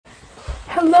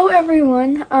Hello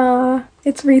everyone,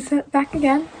 it's Reset back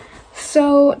again.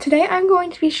 So today I'm going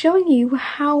to be showing you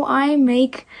how I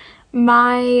make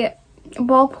my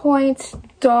ballpoint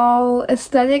doll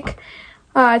aesthetic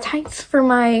tights for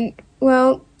my,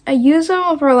 well, I use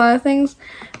them for a lot of things,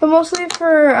 but mostly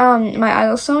for my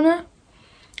idol Sona,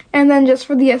 and then just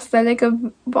for the aesthetic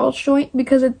of ball joint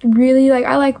because it really,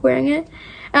 I like wearing it.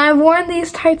 And I've worn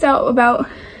these tights out about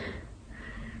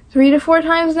 3 to 4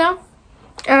 times now.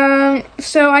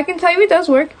 So I can tell you it does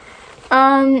work.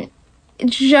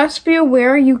 Just be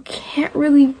aware you're gonna have to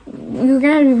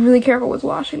be really careful with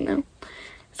washing them.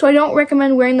 So I don't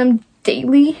recommend wearing them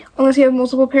daily unless you have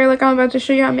multiple pair, like I'm about to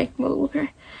show you how to make multiple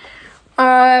pair.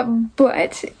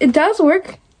 But it does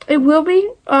work. It will be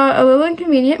a little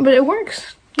inconvenient, but it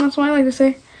works. That's what I like to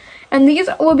say. And these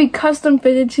will be custom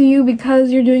fitted to you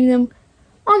because you're doing them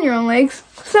on your own legs.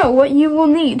 So what you will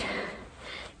need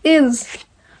is,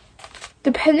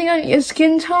 depending on your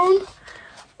skin tone,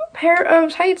 a pair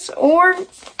of tights, or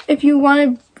if you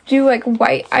want to do like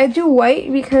white. I do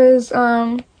white because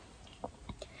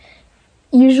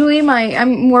usually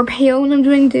I'm more pale when I'm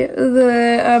doing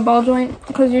the ball joint,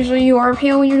 because usually you are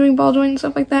pale when you're doing ball joint and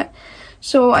stuff like that.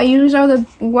 So I usually start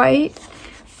with a white.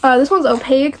 This one's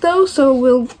opaque though, so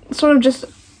we'll sort of just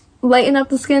lighten up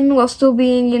the skin while still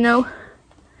being, you know,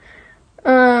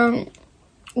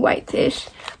 whitish.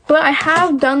 But I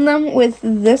have done them with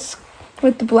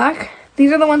the black.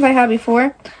 These are the ones I had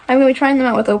before. I'm going to be trying them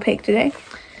out with opaque today.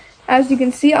 As you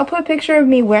can see, I'll put a picture of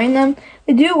me wearing them.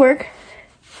 They do work.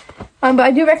 But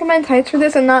I do recommend tights for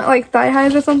this and not like thigh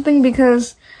highs or something,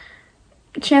 because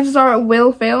chances are it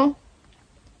will fail.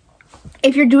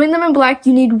 If you're doing them in black,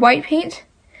 you need white paint.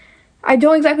 I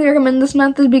don't exactly recommend this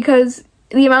method because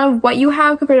the amount of white you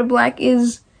have compared to black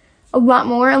is a lot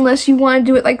more, unless you want to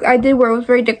do it like I did, where it was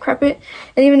very decrepit.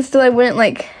 And even still, I wouldn't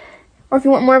or if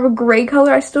you want more of a gray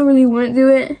color, I still really wouldn't do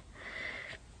it.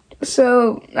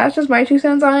 So that's just my 2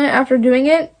 cents on it after doing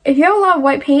it. If you have a lot of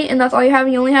white paint and that's all you have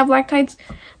and you only have black tights,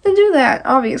 then do that,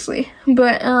 obviously.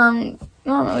 But, I don't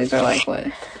know, these are like, what?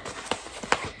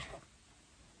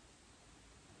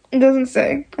 It doesn't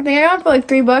say. I think I got them for like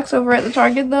 $3 over at the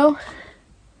Target though.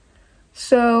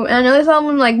 So, and I know they sell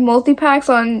them in like multi-packs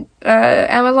on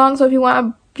Amazon, so if you want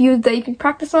a few that you can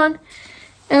practice on.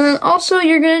 And then also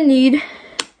you're gonna need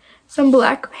some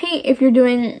black paint if you're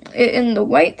doing it in the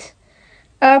white.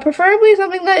 Preferably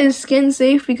something that is skin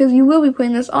safe, because you will be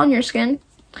putting this on your skin,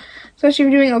 especially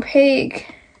if you're doing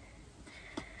opaque.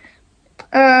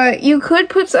 You could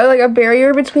put like a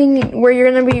barrier between where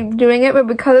you're gonna be doing it, but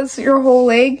because it's your whole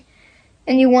leg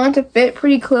and you want it to fit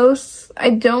pretty close,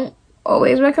 I don't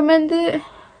always recommend it. At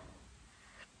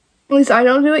least I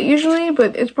don't do it usually,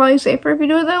 but it's probably safer if you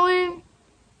do it that way.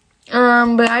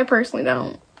 But I personally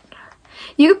don't.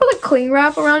 You can put a cling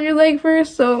wrap around your leg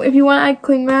first, so if you want to add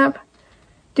cling wrap,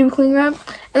 do cling wrap.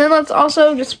 And then let's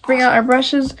also just bring out our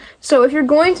brushes. So if you're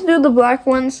going to do the black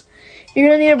ones, you're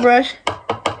going to need a brush.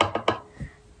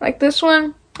 Like this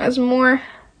one has more,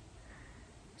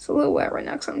 it's a little wet right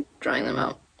now because I'm drying them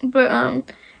out. But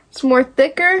it's more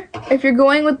thicker. If you're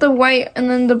going with the white and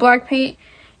then the black paint,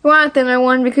 you want a thinner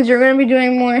one because you're going to be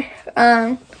doing more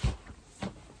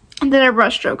thinner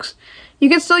brush strokes. You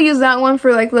can still use that one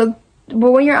for like but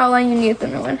when you're outlining, you need a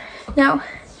thinner one. Now,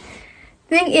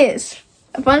 thing is,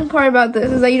 a fun part about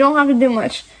this is that you don't have to do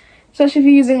much, especially if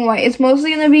you're using white. It's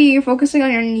mostly going to be you're focusing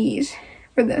on your knees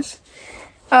for this.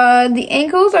 The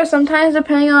ankles are sometimes,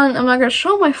 depending on, I'm not going to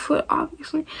show my foot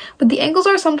obviously, but the ankles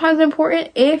are sometimes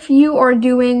important if you are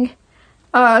doing,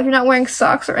 if you're not wearing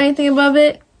socks or anything above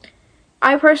it.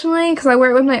 I personally, because I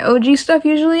wear it with my OG stuff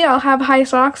usually, I'll have high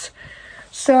socks.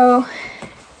 So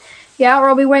yeah, or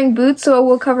I'll be wearing boots, so it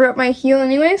will cover up my heel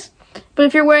anyways. But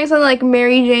if you're wearing something like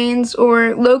Mary Jane's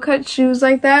or low-cut shoes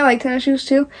like that, like tennis shoes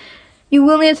too, you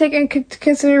will need to take into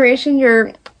consideration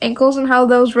your ankles and how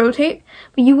those rotate.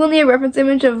 But you will need a reference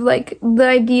image of like the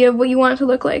idea of what you want it to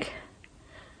look like.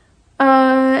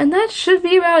 And that should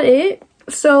be about it.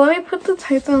 So let me put the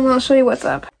tights on and I'll show you what's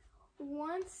up.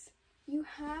 Once you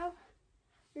have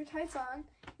your tights on,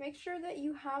 make sure that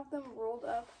you have them rolled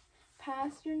up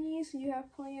past your knees so you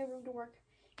have plenty of room to work,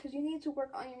 because you need to work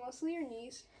on mostly your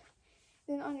knees,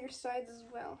 then on your sides as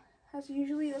well. As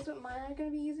usually that's what mine are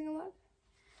going to be using a lot,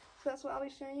 so that's what I'll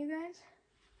be showing you guys.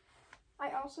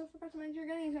 I also forgot to mention you're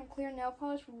going to use some clear nail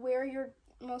polish where you're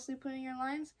mostly putting your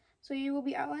lines, so you will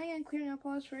be outlining and clear nail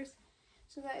polish first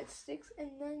so that it sticks,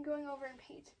 and then going over and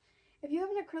paint. If you have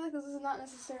an acrylic, this is not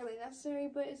necessarily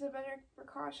necessary, but it's a better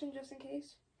precaution just in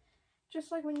case,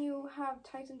 just like when you have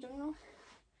tights in general.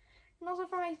 And also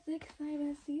for my thick thigh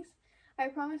besties, I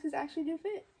promise these actually do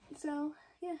fit. So,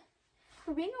 yeah.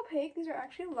 For being opaque, these are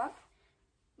actually a lot,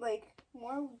 like,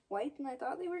 more white than I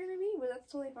thought they were going to be, but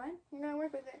that's totally fine. I'm going to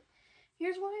work with it.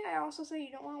 Here's why I also say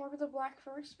you don't want to work with the black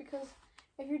first, because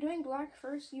if you're doing black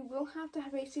first, you will have to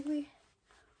basically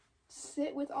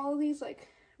sit with all of these, like,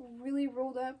 really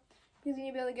rolled up, because you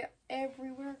need to be able to get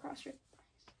everywhere across your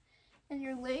thighs and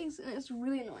your legs, and it's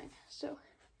really annoying. So,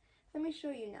 let me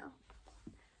show you now.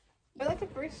 I like to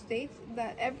first state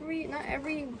that not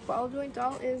every ball joint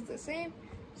doll is the same,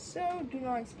 so do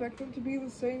not expect them to be the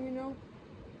same, you know,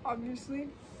 obviously.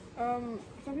 Some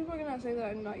people are gonna say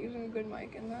that I'm not using a good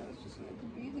mic, and that is just going to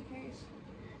be the case.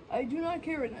 I do not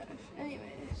care enough.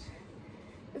 Anyways,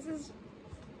 this is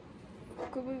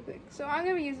quick. So I'm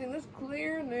gonna be using this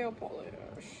clear nail polish.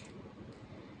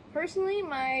 Personally,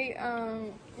 my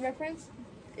reference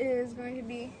is going to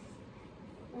be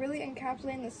really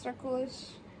encapsulating the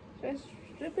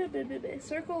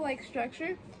circle-like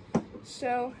structure.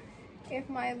 So if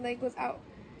my leg was out,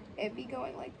 it'd be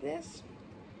going like this,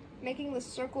 making the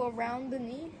circle around the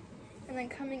knee, and then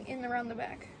coming in around the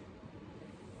back.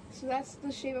 So that's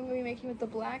the shape I'm going to be making with the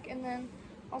black, and then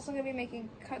also going to be making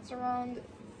cuts along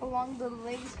the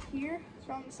legs here,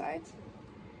 around the sides,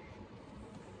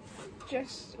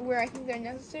 just where I think they're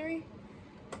necessary.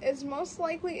 It's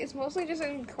mostly just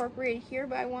incorporated here,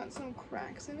 but I want some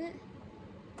cracks in it.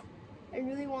 I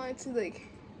really wanted to, like,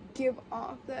 give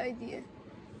off the idea.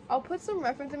 I'll put some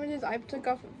reference images I took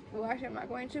off. Well, actually, I'm not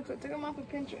going to, because I took them off of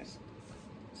Pinterest.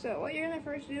 So what you're gonna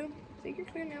first do, take your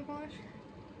clear nail polish,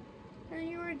 and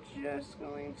you are just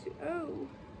going to,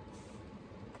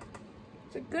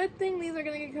 it's a good thing these are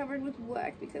gonna get covered with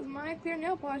black, because my clear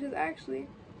nail polish is actually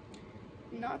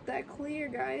not that clear,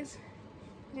 guys.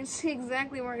 You can see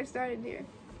exactly where I started here.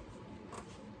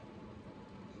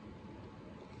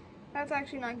 That's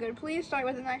actually not good. Please start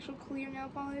with an actual clear nail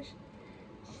polish.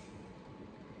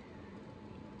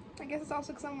 I guess it's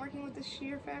also because I'm working with the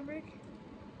sheer fabric.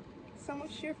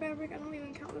 Somewhat sheer fabric. I don't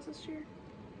even count this as sheer.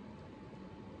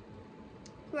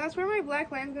 So that's where my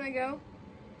black line's gonna go.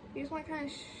 You just want to kind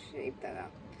of shape that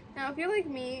out. Now, if you're like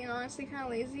me and honestly kind of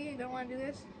lazy and don't want to do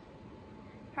this,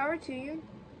 power to you. You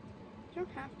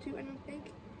don't have to, I don't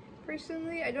think.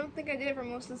 Personally, I don't think I did it for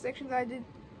most of the sections I did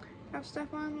have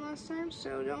stuff on last time,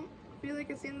 so don't feel like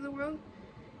it's the end of the world.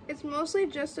 It's mostly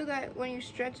just so that when you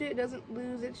stretch it, it doesn't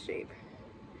lose its shape.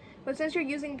 But since you're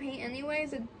using paint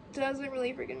anyways, it doesn't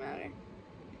really freaking matter.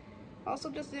 Also,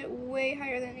 just did it way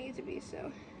higher than it needs to be,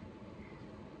 so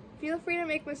feel free to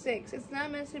make mistakes. It's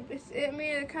not meant to be,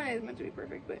 it kind of is meant to be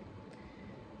perfect, but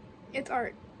it's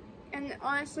art. And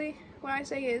honestly, what I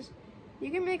say is,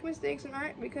 you can make mistakes in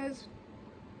art, because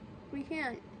we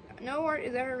can. No art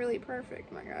is ever really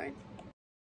perfect, my guy.